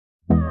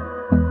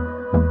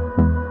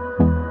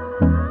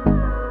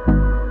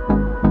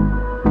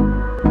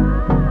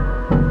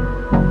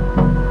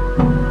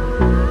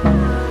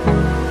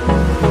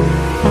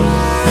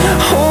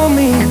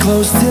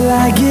close till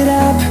I get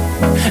up.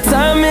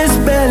 Time is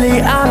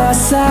barely on our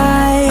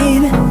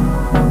side.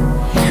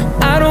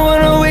 I don't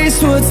wanna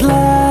waste what's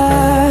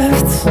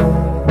left.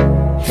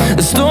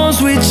 The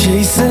storms we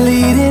chase are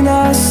leading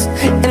us,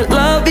 and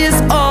love is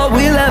all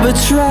we'll ever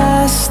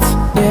trust.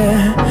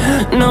 Yeah,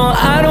 no,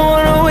 I don't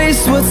wanna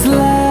waste what's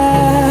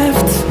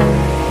left.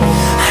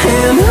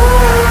 And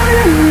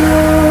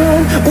on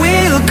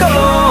we'll go,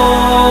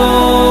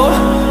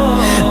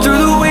 through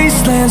the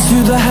wastelands,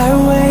 through the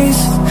highways,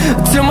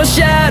 till my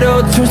shadow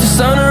turns to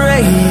sun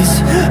rays.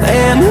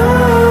 And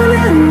on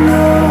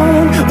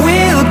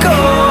we'll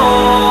go,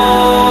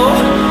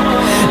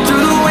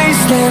 through the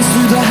wastelands,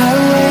 through the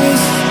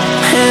highways,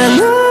 and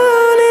on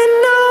we'll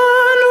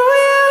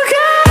go.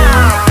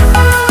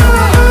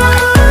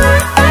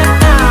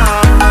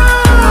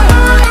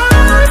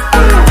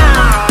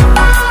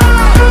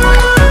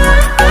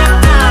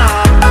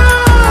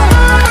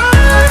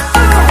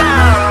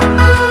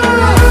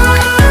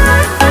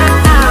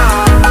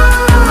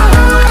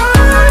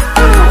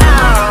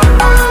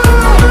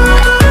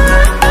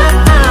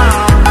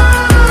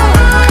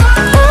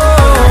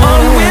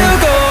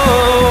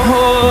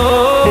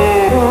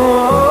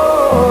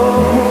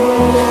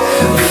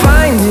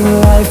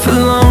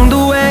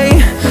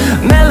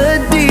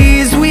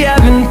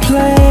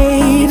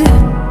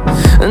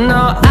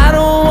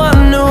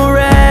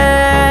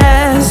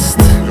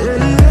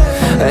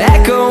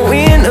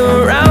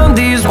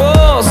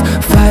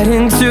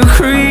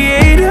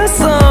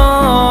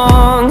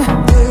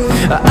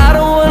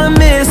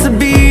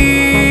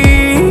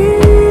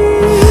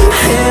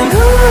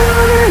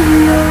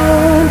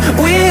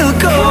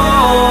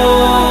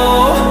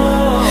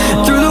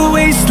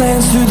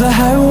 Through the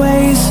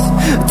highways,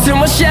 till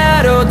my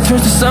shadow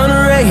turns to sun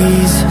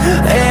rays.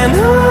 And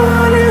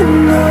on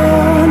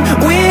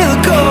we'll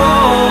go,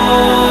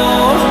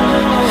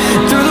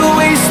 through the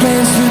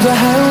wastelands, through the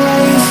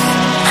highways,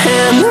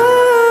 and on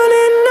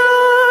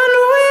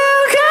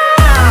we'll go.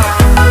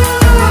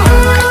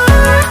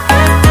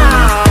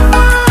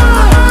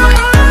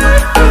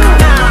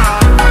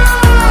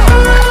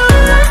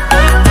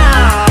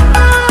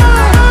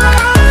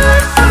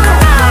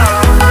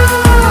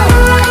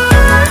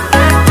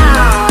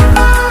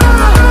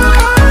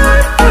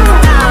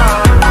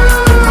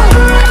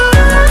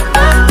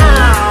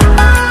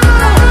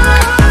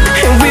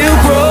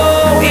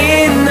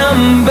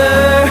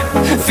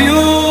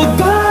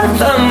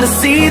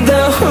 See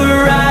the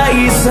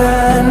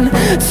horizon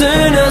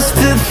turn us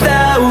to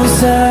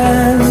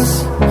thousands,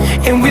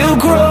 and we'll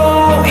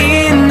grow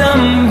in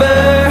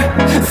number,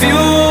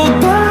 fueled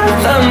by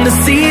them. To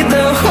see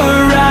the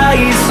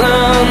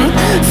horizon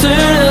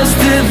turn us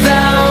to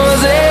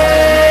thousands,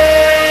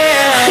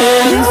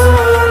 and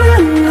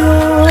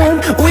on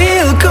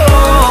we'll go,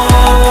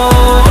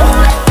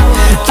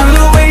 through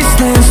the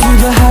wastelands, through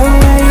the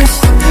highways,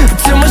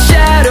 till my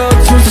shadow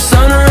turns to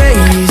sun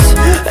rays.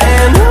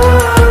 And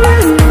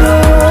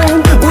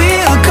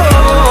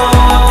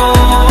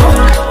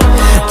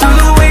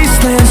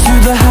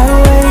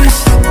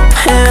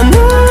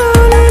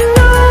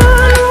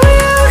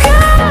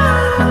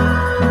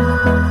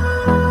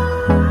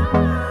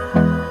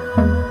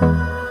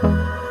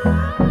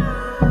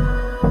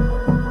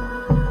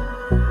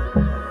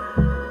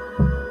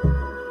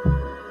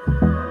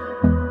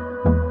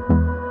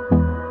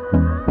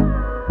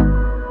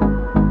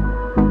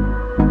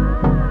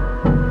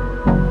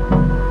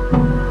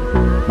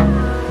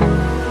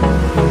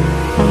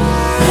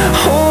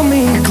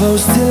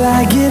close till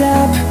I get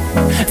up.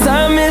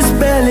 Time is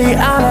barely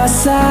on our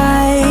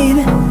side.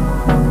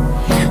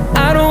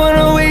 I don't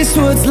wanna waste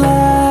what's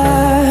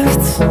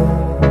left.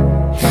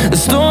 The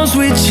storms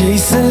we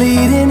chase are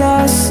leading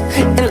us,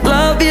 and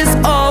love is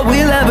all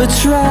we'll ever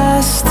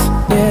trust.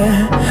 Yeah,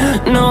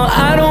 no,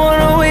 I don't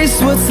wanna waste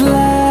what's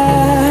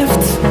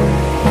left.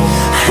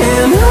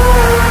 And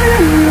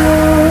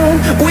on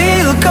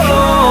we'll go,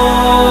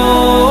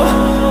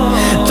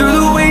 through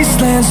the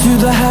wastelands, through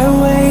the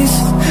highways,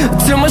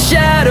 till my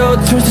shadow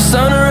turns to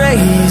sun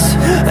rays.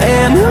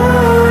 And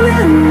on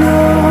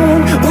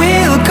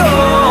we'll go,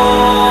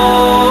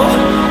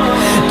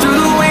 through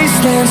the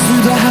wastelands,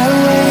 through the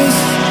highways,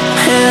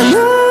 and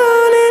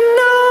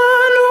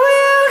on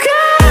we'll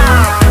go.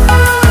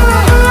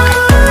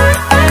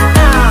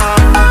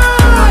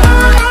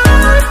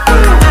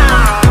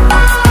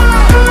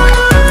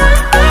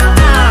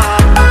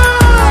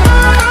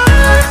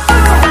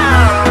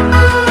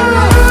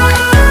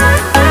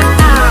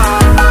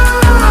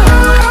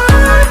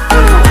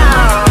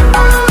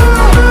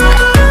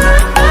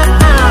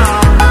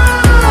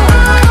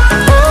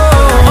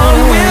 On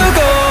we'll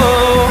go,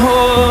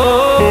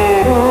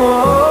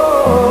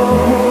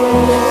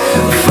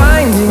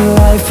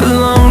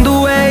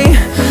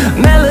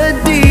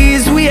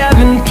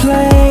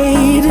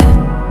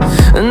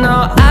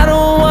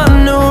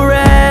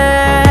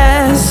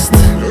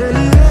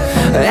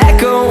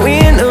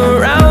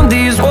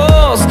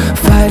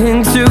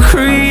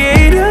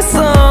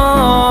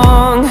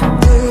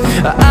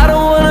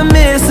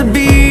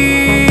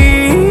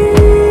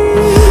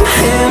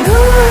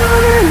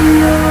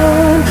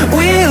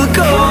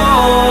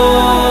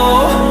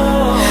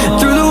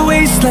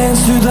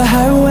 wastelands through the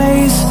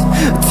highways,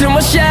 till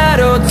my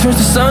shadow turns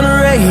to sun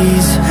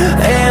rays.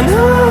 And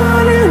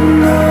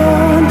on